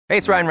Hey,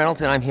 it's Ryan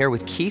Reynolds, and I'm here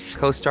with Keith,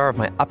 co-star of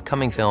my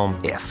upcoming film,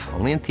 If,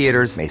 only in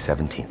theaters May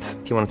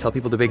 17th. Do you want to tell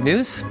people the big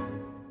news?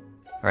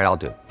 All right, I'll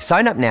do it.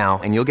 Sign up now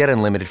and you'll get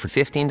unlimited for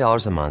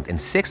 $15 a month and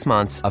 6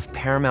 months of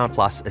Paramount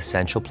Plus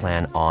Essential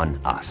Plan on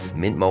us.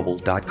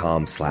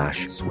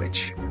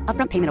 MintMobile.com/switch.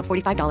 Upfront payment of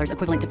 $45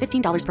 equivalent to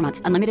 $15 per month.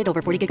 Unlimited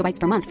over 40 gigabytes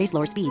per month. Face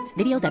lower speeds.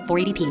 Videos at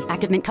 480p.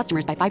 Active Mint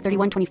customers by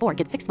 531.24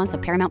 get 6 months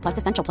of Paramount Plus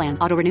Essential Plan.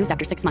 Auto renews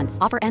after 6 months.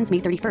 Offer ends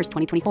May 31st,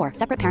 2024.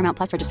 Separate Paramount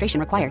Plus registration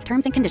required.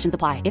 Terms and conditions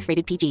apply if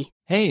rated PG.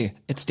 Hey,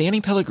 it's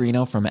Danny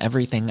Pellegrino from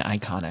Everything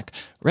Iconic.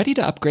 Ready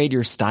to upgrade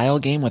your style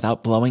game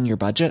without blowing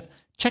your budget?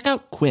 Check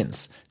out Quince.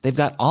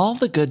 They've got all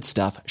the good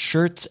stuff,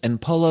 shirts and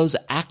polos,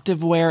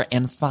 activewear,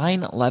 and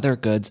fine leather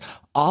goods,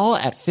 all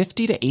at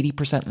 50 to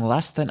 80%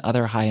 less than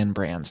other high-end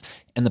brands.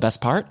 And the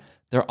best part?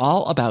 They're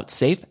all about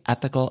safe,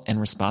 ethical,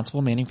 and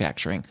responsible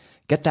manufacturing.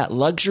 Get that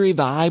luxury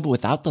vibe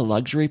without the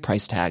luxury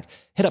price tag.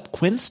 Hit up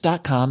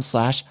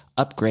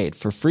quince.com/upgrade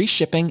for free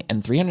shipping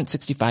and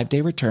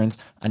 365-day returns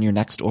on your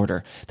next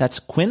order. That's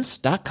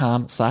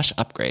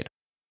quince.com/upgrade.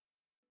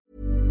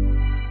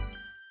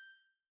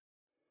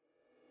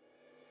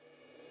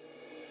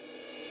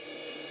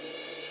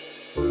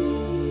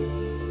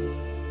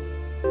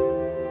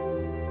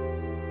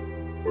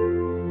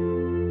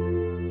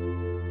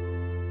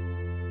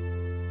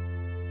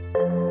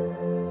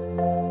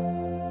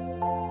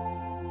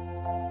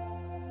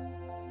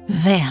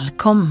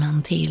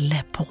 Välkommen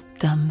till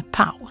podden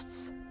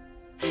Paus.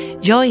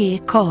 Jag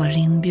är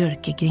Karin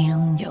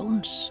Björkegren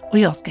Jones och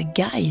jag ska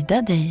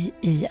guida dig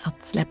i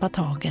att släppa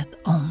taget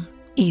om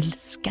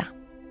ilska.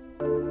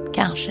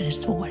 Kanske det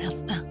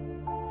svåraste.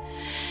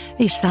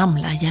 Vi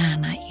samlar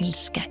gärna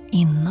ilska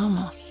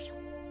inom oss,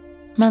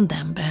 men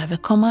den behöver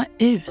komma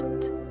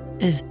ut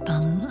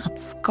utan att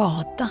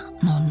skada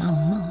någon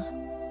annan.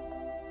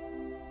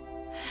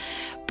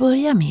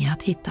 Börja med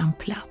att hitta en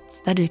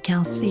plats där du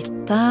kan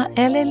sitta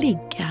eller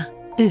ligga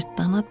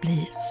utan att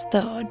bli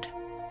störd.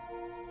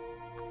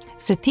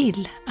 Se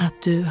till att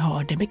du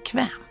har det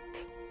bekvämt.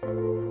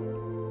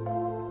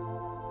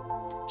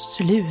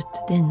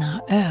 Slut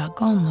dina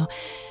ögon och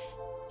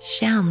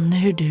känn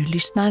hur du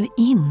lyssnar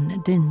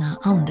in dina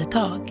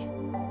andetag.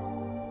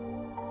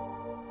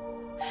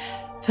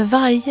 För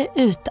varje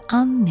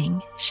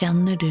utandning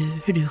känner du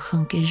hur du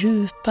sjunker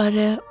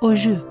djupare och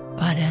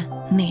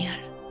djupare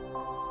ner.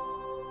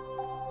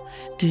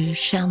 Du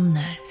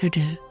känner hur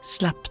du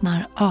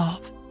slappnar av.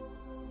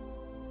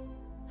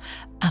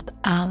 Att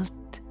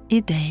allt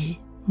i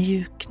dig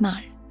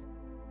mjuknar.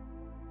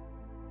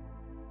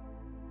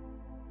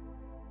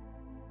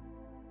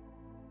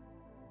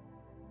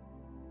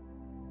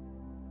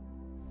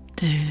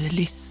 Du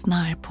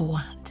lyssnar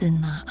på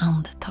dina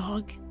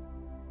andetag.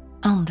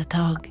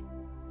 Andetag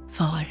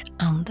för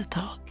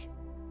andetag.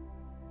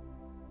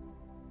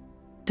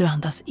 Du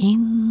andas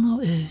in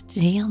och ut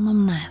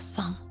genom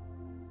näsan.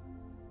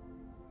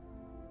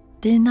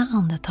 Dina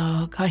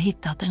andetag har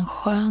hittat en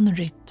skön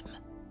rytm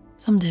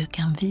som du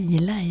kan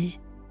vila i.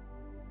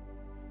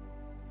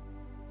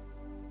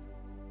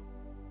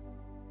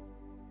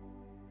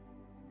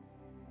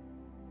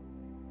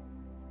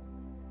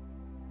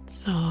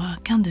 Så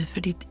kan du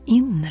för ditt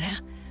inre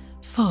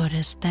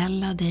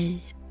föreställa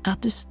dig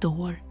att du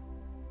står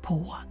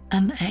på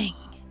en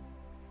äng.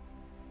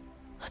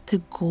 Att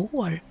du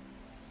går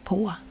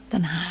på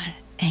den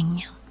här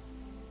ängen.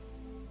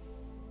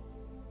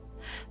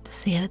 Du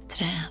ser ett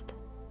träd.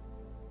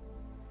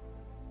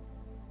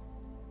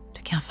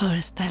 Du kan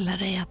föreställa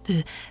dig att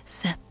du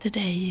sätter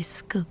dig i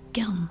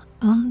skuggan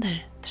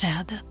under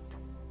trädet.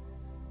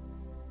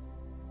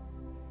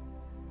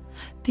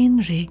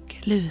 Din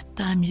rygg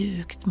lutar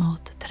mjukt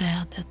mot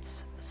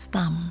trädets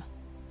stam.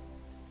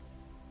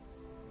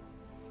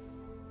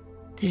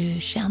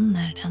 Du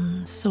känner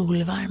den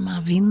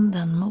solvarma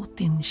vinden mot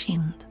din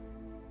kind.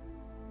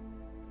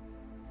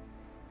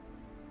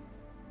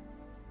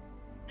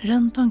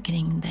 Runt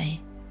omkring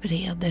dig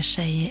breder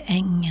sig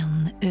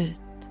ängen ut.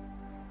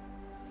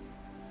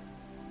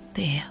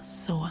 Det är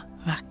så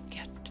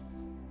vackert.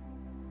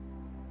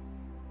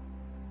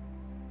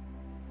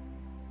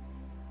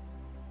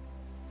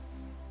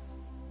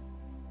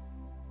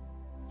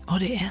 Och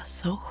det är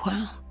så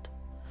skönt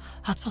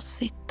att få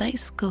sitta i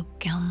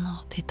skuggan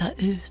och titta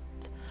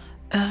ut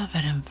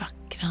över den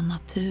vackra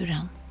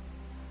naturen.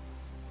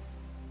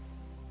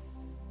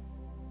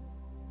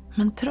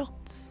 Men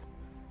trots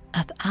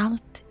att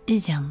allt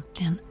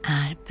egentligen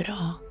är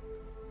bra,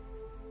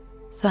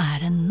 så är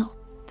det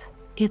något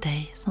i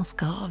dig som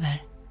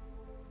skaver.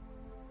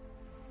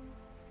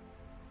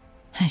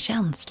 En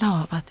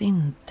känsla av att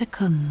inte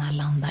kunna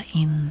landa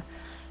in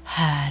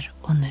här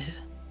och nu.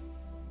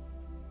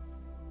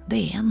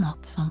 Det är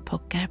något som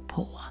puckar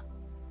på.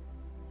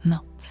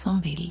 Något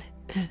som vill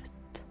ut.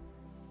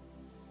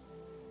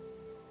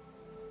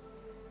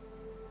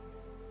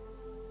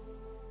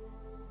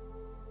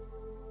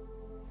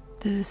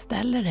 Du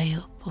ställer dig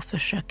upp och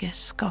försöker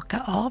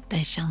skaka av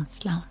dig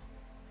känslan.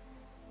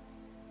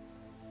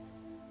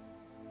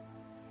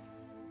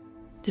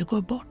 Du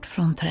går bort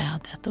från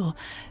trädet och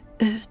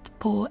ut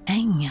på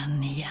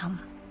ängen igen.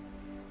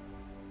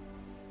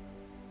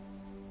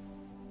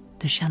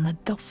 Du känner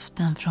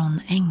doften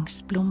från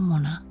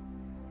ängsblommorna.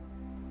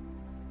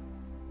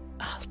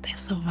 Allt är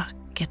så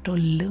vackert och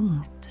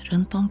lugnt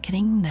runt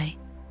omkring dig.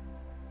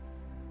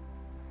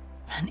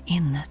 Men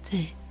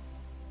inuti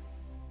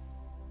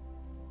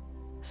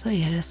så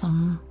är det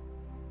som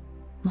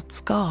något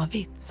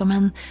skavigt, som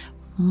en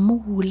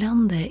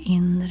molande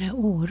inre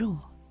oro.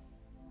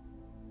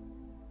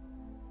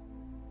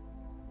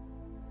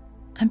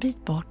 En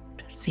bit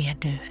bort ser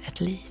du ett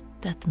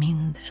litet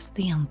mindre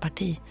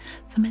stenparti,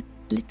 som ett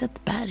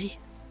litet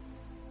berg.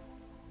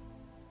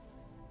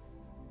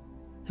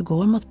 Du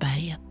går mot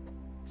berget.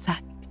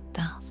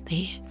 Sakta,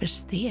 steg för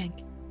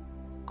steg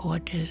går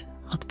du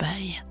mot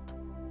berget.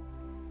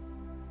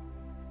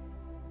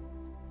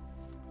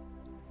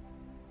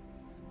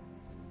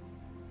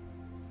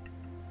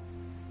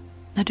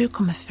 När du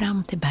kommer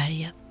fram till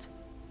berget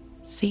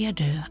ser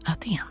du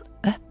att det är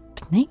en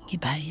öppning i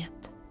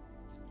berget.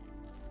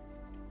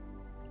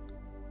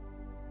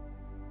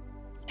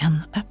 En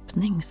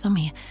öppning som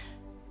är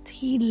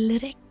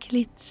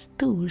tillräckligt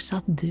stor så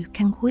att du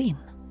kan gå in.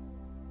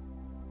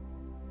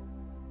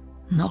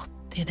 Något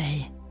i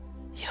dig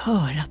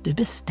gör att du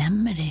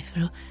bestämmer dig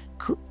för att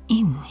gå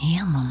in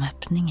genom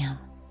öppningen.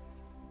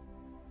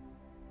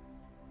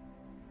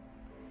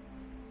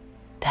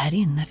 Där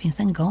inne finns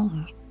en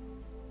gång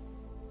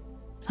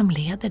som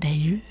leder dig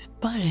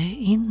djupare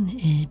in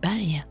i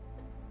berget.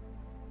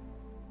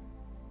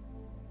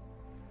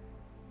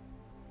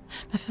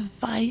 Men för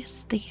varje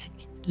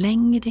steg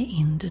längre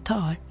in du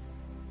tar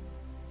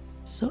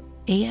så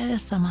är det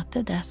som att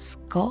det där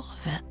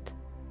skavet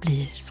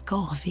blir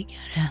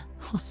skavigare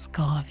och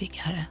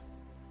skavigare.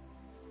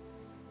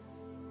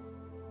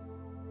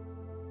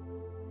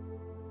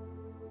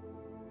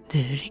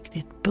 Du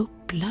riktigt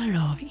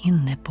bubblar av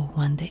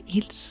inneboende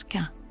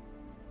ilska.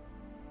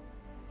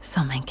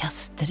 Som en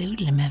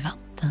kastrull med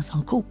vatten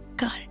som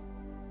kokar.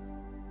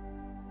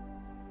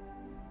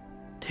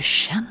 Du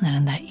känner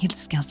den där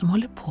ilskan som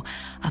håller på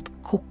att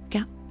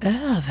koka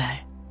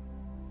över.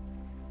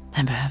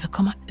 Den behöver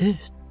komma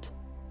ut.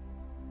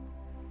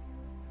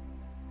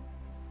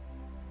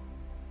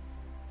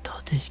 Då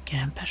dyker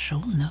en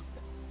person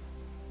upp.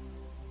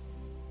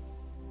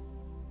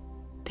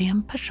 Det är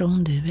en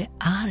person du är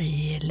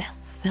arg,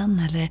 ledsen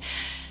eller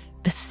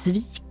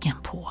besviken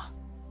på.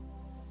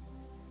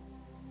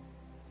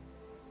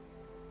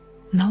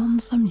 Någon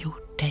som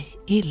gjort dig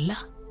illa.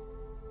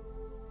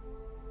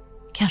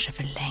 Kanske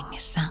för länge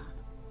sedan.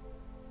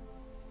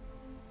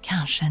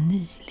 Kanske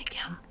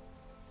nyligen.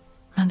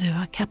 Men du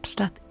har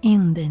kapslat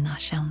in dina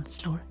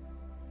känslor.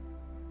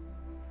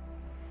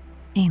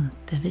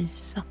 Inte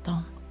visat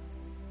dem.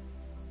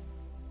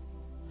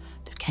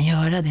 Du kan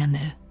göra det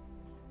nu.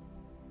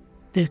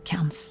 Du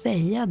kan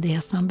säga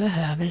det som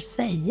behöver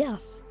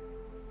sägas.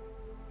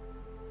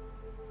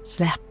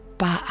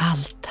 Släppa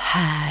allt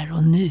här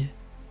och nu.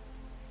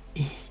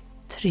 I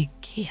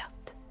trygghet.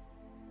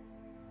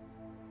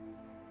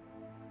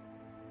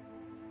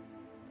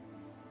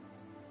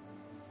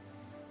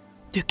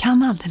 Du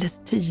kan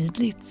alldeles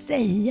tydligt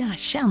säga,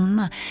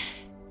 känna,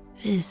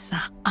 visa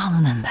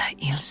all den där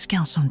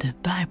ilskan som du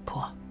bär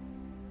på.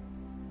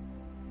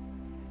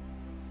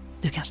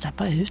 Du kan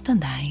släppa ut den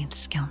där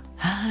ilskan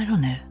här och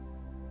nu.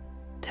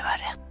 Du har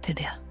rätt till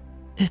det.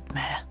 Ut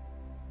med det.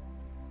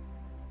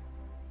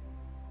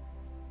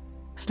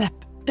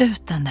 Släpp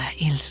ut den där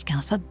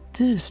ilskan så att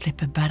du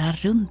slipper bära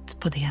runt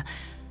på det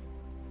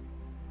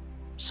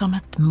som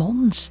ett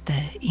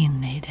monster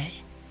inne i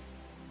dig.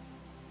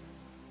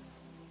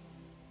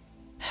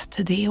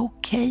 Det är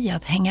okej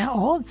att hänga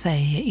av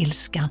sig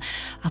ilskan,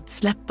 att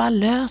släppa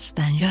lös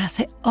den, göra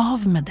sig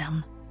av med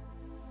den.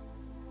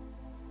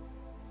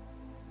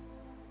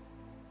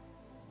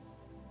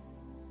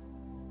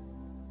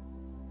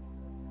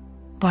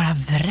 Bara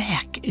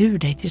vräk ur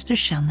dig tills du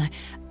känner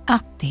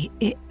att det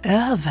är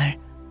över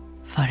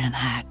för den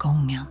här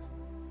gången.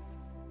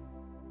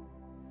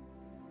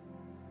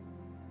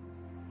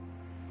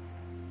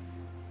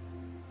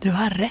 Du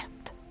har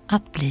rätt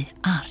att bli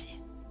arg.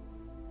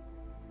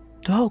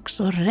 Du har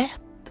också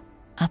rätt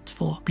att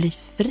få bli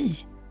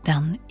fri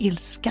den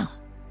ilskan.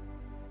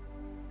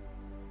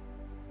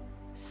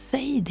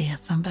 Säg det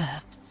som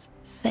behövs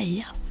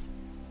sägas.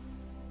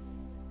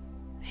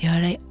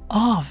 Gör dig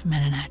av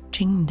med den här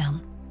tyngden.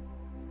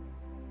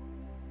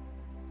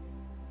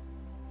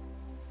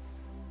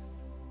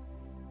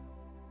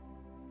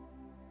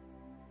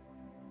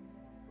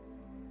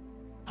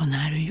 Och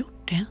när du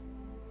gjort det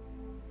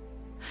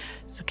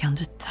så kan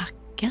du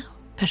tacka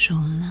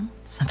personen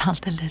som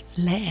alldeles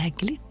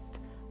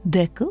lägligt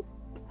dök upp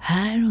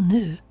här och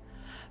nu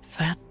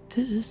för att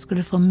du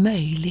skulle få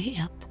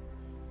möjlighet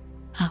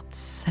att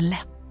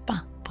släppa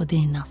på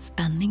dina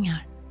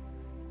spänningar.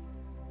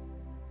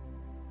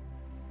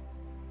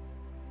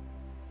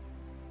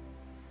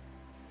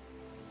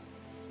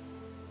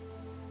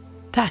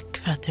 Tack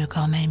för att du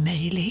gav mig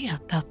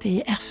möjlighet att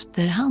i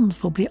efterhand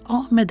få bli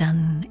av med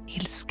den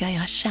ilska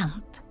jag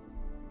känt.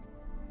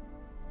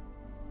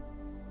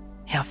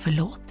 Jag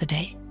förlåter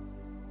dig.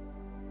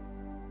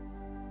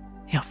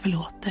 Jag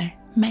förlåter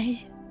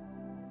mig.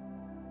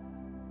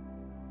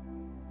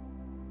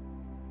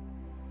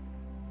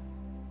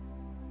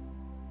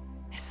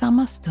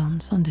 samma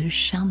stund som du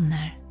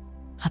känner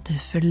att du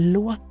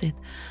förlåtit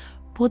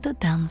både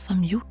den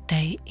som gjort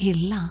dig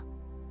illa,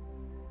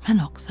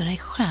 men också dig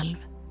själv,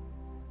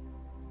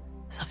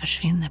 så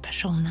försvinner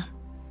personen.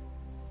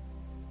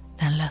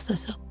 Den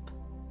löses upp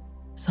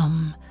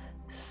som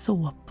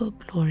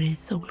såpbubblor i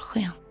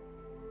solsken.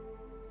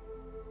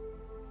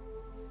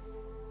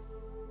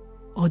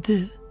 Och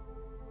du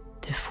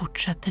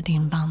fortsätter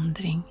din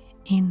vandring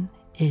in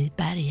i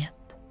berget.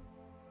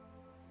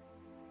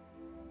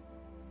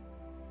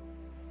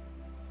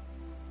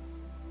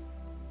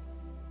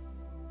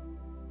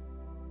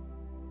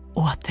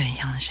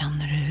 Återigen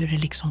känner du hur det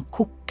liksom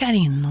kokar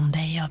inom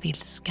dig av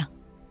ilska.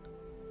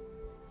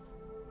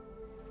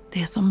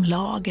 Det är som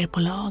lager på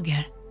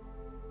lager.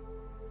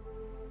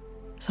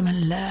 Som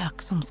en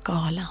lök som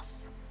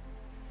skalas.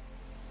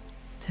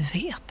 Du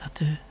vet att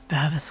du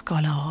behöver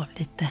skala av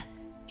lite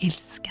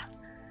ilska.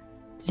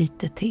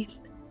 Lite till.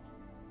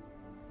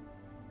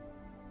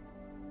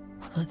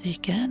 Och då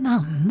dyker en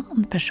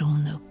annan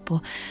person upp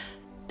och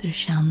du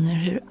känner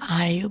hur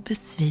arg och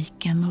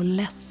besviken och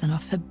ledsen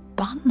och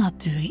förbannad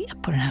du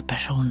är på den här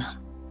personen.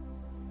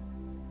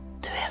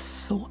 Du är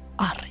så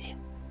arg.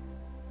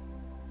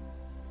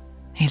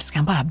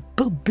 Ilskan bara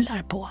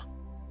bubblar på.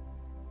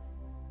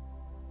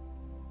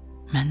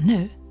 Men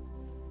nu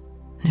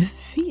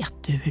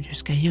vet du hur du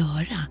ska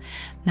göra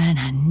när den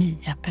här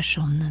nya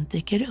personen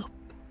dyker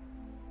upp.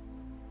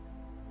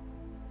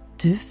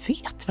 Du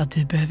vet vad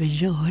du behöver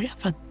göra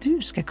för att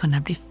du ska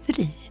kunna bli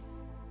fri.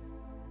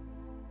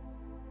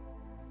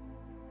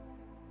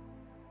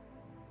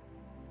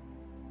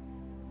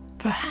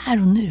 För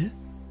här och nu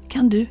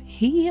kan du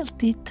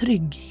helt i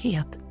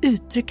trygghet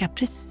uttrycka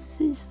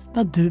precis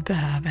vad du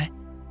behöver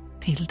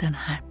till den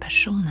här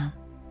personen.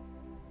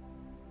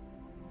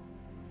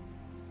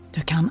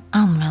 Du kan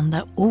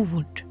använda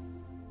ord,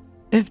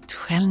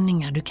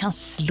 utskällningar, du kan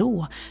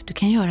slå, du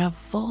kan göra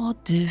vad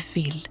du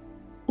vill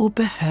och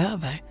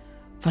behöver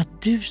för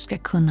att du ska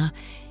kunna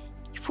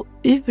få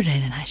ur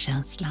dig den här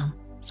känslan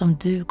som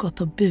du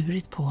gått och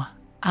burit på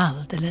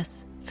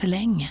alldeles för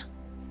länge.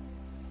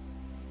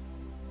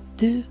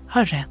 Du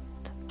har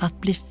rätt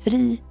att bli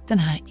fri den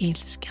här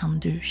ilskan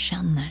du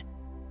känner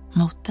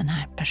mot den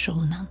här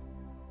personen.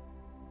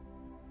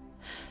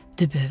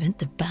 Du behöver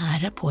inte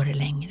bära på det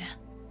längre.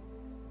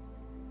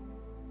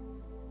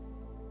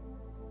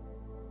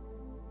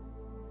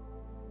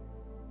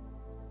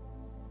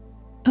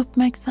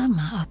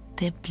 Uppmärksamma att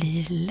det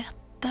blir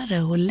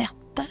lättare och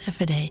lättare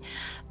för dig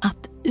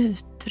att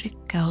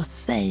uttrycka och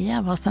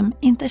säga vad som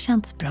inte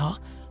känns bra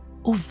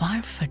och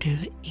varför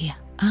du är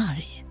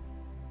arg.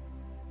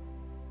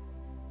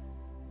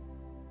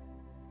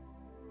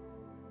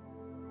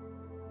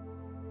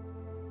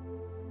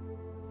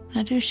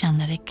 När du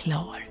känner dig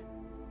klar,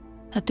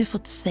 att du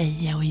fått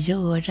säga och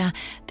göra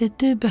det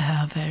du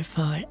behöver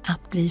för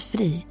att bli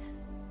fri,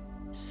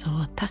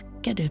 så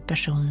tackar du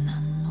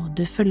personen och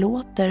du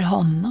förlåter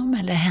honom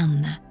eller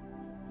henne.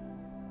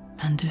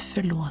 Men du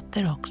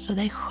förlåter också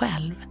dig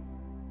själv.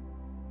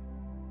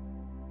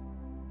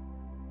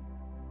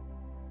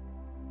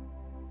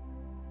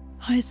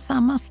 Och i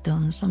samma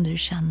stund som du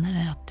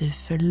känner att du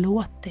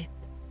förlåtit,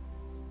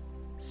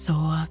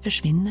 så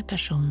försvinner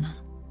personen,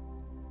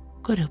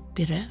 går upp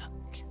i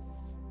rök.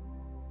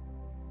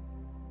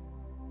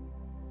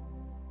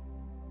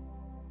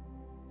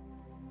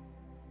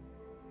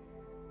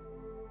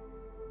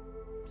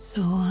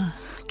 Så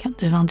kan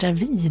du vandra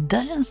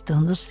vidare en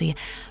stund och se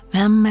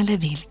vem eller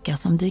vilka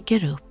som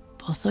dyker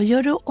upp, och så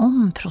gör du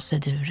om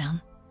proceduren.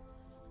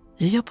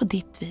 Du gör på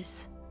ditt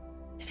vis.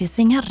 Det finns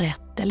inga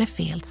rätt eller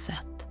fel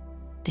sätt.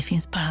 Det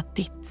finns bara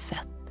ditt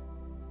sätt.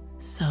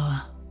 Så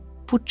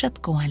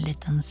fortsätt gå en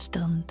liten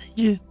stund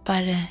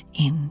djupare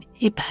in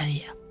i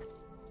berget.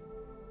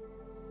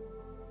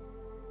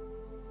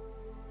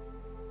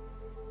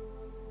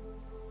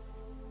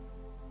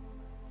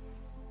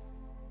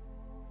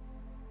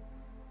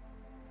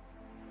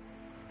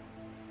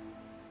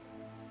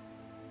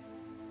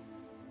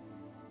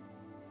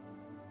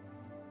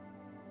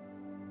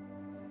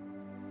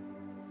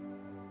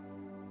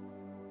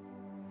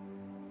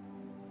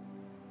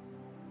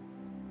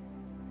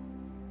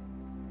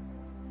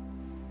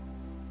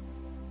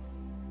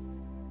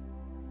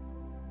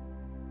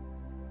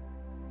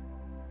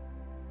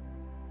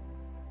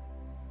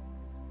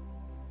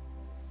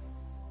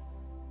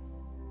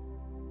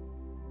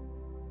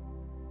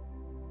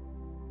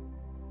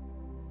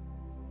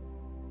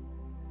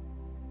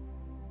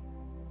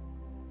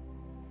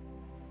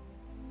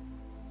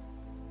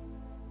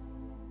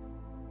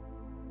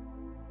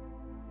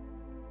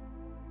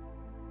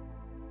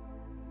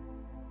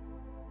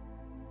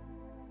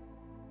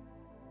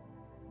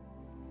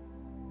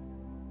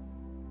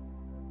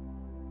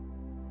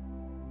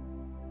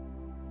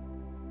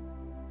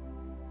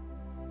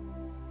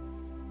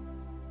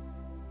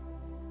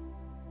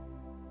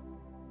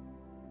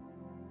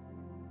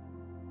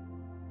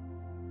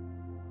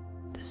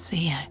 Du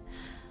ser,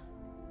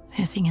 det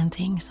finns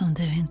ingenting som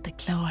du inte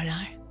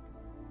klarar.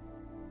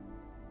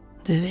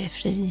 Du är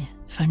fri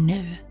för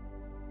nu.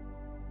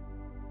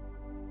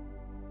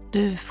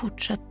 Du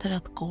fortsätter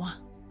att gå.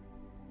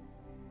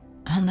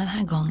 Men den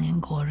här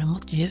gången går du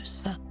mot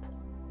ljuset.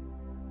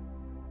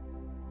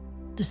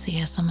 Du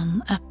ser som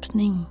en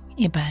öppning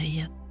i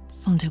berget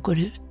som du går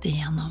ut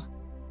igenom.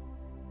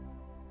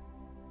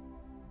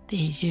 Det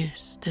är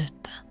ljust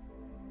ute.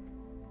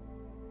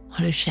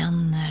 Och du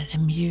känner det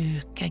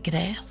mjuka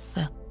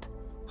gräset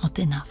mot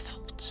dina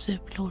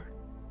fotsulor.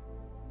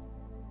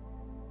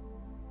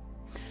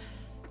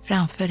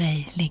 Framför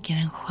dig ligger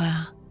en sjö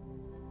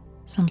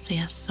som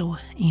ser så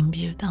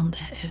inbjudande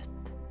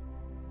ut.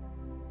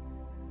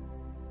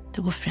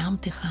 Du går fram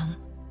till sjön,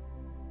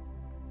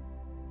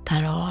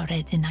 tar av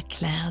dig dina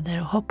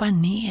kläder och hoppar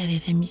ner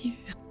i det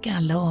mjuka,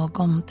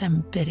 lagom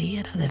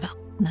tempererade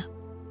vattnet.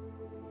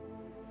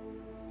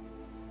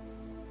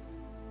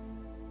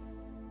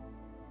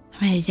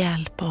 Med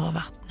hjälp av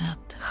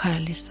vattnet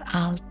sköljs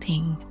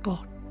allting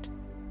bort.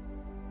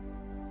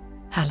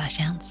 Alla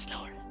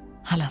känslor,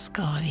 alla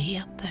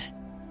skavigheter,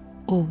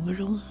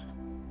 oron.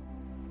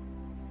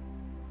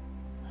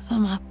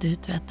 Som att du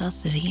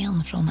tvättas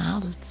ren från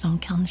allt som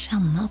kan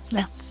kännas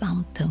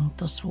ledsamt,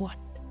 tungt och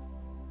svårt.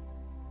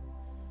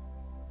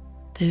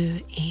 Du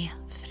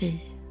är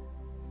fri.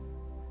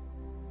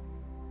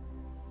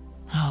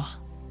 Ja,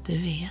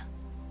 du är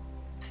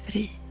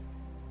fri.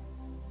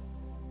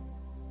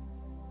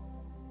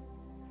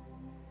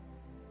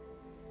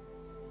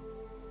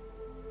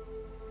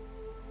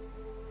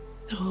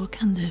 Då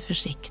kan du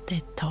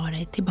försiktigt ta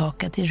dig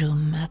tillbaka till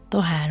rummet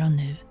och här och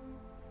nu.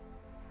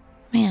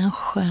 Med en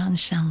skön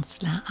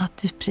känsla att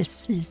du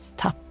precis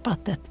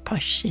tappat ett par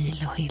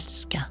kilo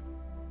ilska.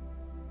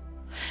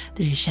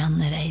 Du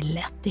känner dig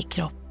lätt i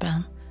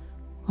kroppen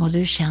och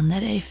du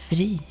känner dig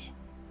fri,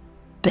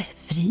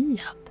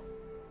 befriad.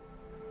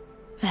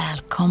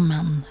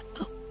 Välkommen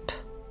upp.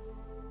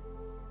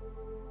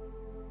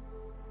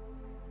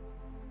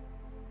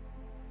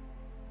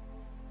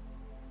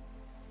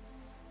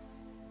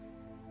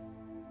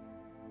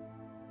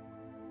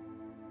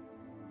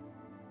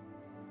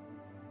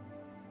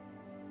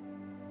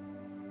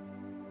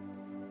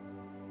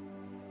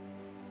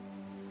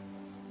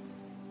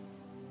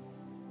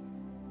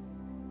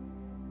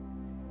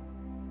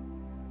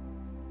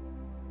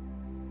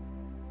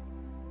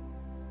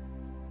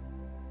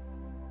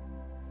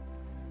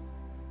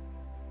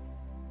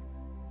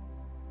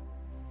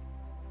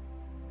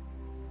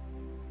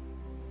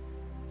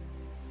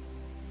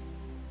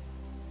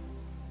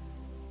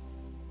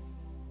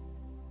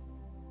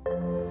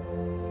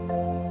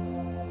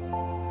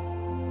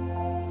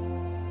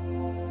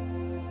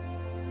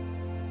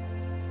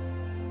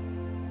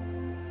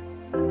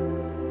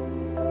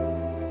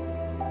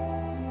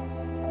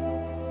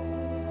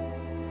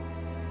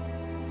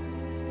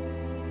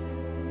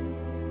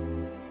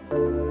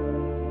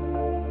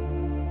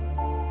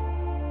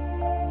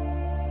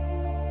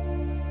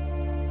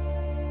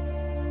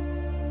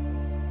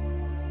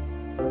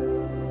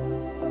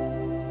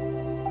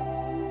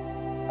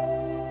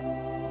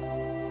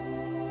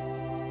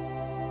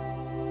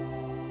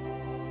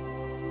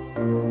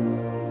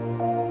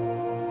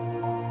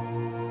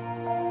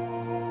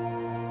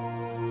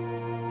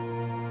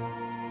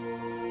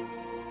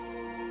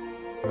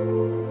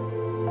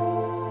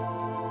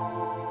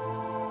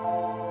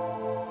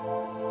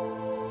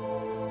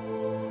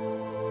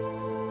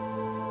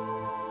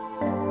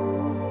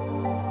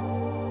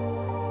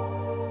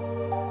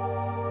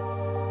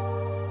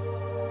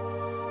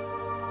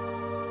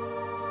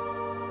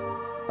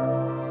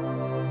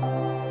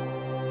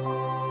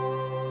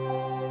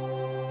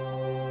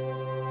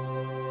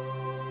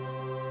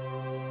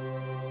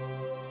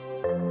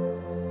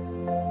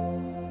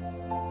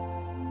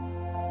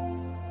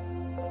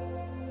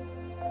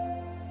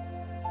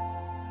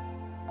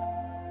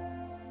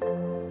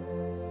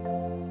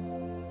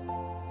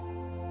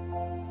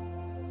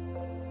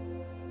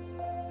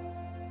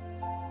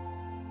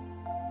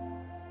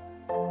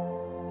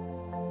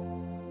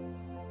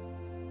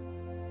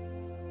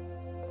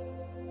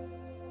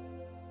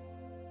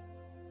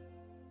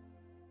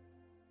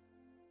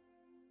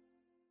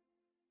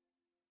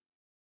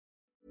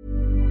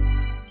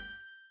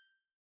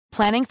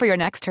 Planning for your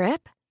next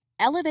trip?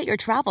 Elevate your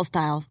travel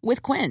style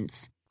with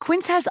Quince.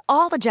 Quince has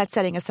all the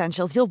jet-setting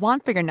essentials you'll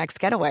want for your next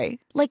getaway,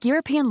 like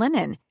European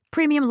linen,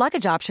 premium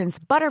luggage options,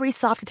 buttery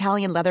soft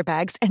Italian leather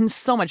bags, and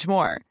so much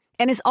more.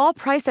 And is all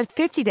priced at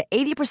 50 to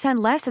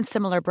 80% less than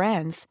similar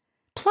brands.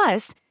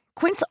 Plus,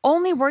 Quince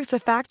only works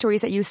with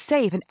factories that use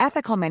safe and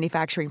ethical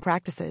manufacturing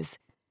practices.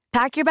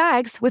 Pack your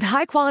bags with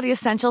high-quality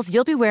essentials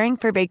you'll be wearing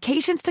for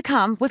vacations to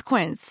come with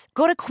Quince.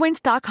 Go to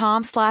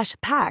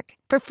quince.com/pack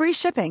for free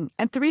shipping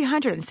and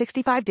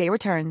 365-day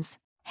returns.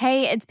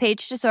 Hey, it's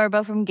Paige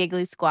DeSorbo from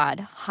Giggly Squad.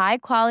 High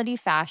quality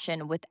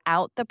fashion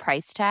without the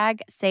price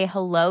tag. Say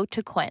hello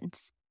to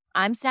Quince.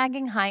 I'm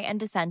snagging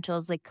high-end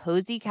essentials like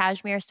cozy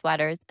cashmere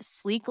sweaters,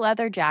 sleek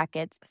leather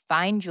jackets,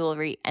 fine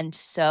jewelry, and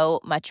so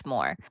much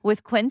more.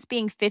 With Quince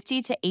being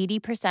 50 to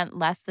 80%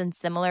 less than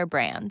similar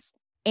brands.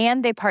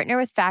 And they partner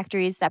with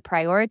factories that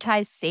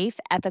prioritize safe,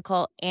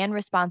 ethical, and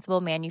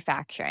responsible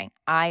manufacturing.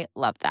 I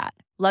love that.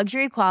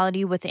 Luxury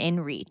quality within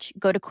reach.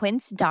 Go to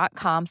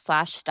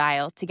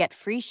quince.com/style to get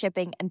free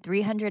shipping and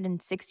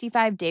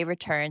 365-day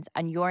returns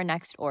on your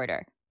next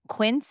order.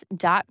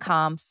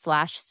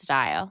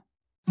 Quince.com/style.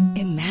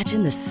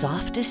 Imagine the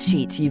softest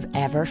sheets you've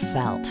ever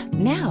felt.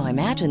 Now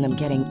imagine them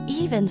getting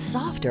even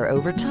softer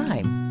over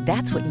time.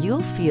 That's what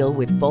you'll feel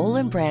with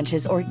Boll &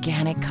 Branch's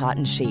organic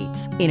cotton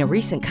sheets. In a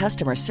recent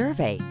customer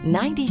survey,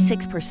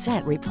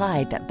 96%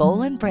 replied that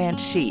Boll & Branch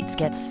sheets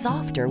get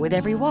softer with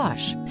every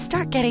wash.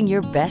 Start getting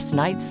your best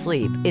night's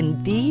sleep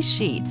in these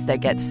sheets that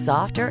get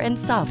softer and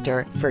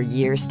softer for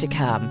years to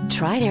come.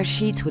 Try their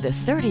sheets with a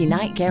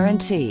 30-night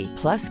guarantee.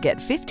 Plus, get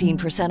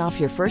 15% off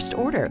your first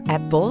order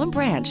at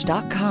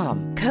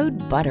bollandbranch.com.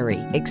 Code BUTTERY.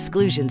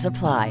 Exclusions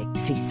apply.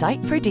 See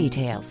site for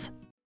details.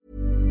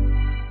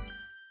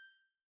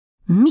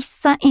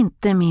 Missa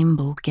inte min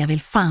bok Jag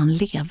vill fan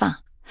leva,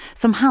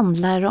 som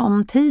handlar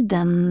om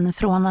tiden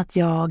från att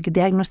jag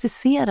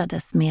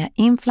diagnostiserades med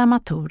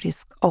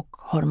inflammatorisk och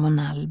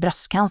hormonell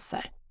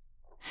bröstcancer.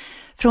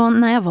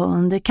 Från när jag var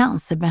under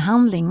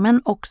cancerbehandling,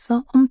 men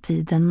också om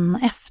tiden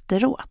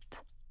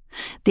efteråt.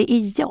 Det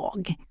är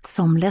jag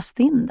som läst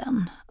in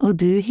den, och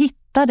du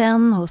hittar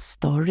den hos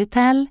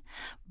Storytel,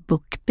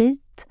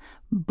 Bookbeat,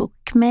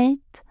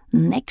 Bookmate,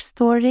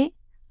 Nextory,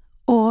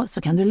 och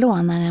så kan du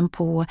låna den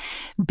på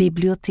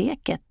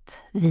biblioteket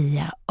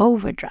via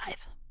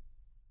Overdrive.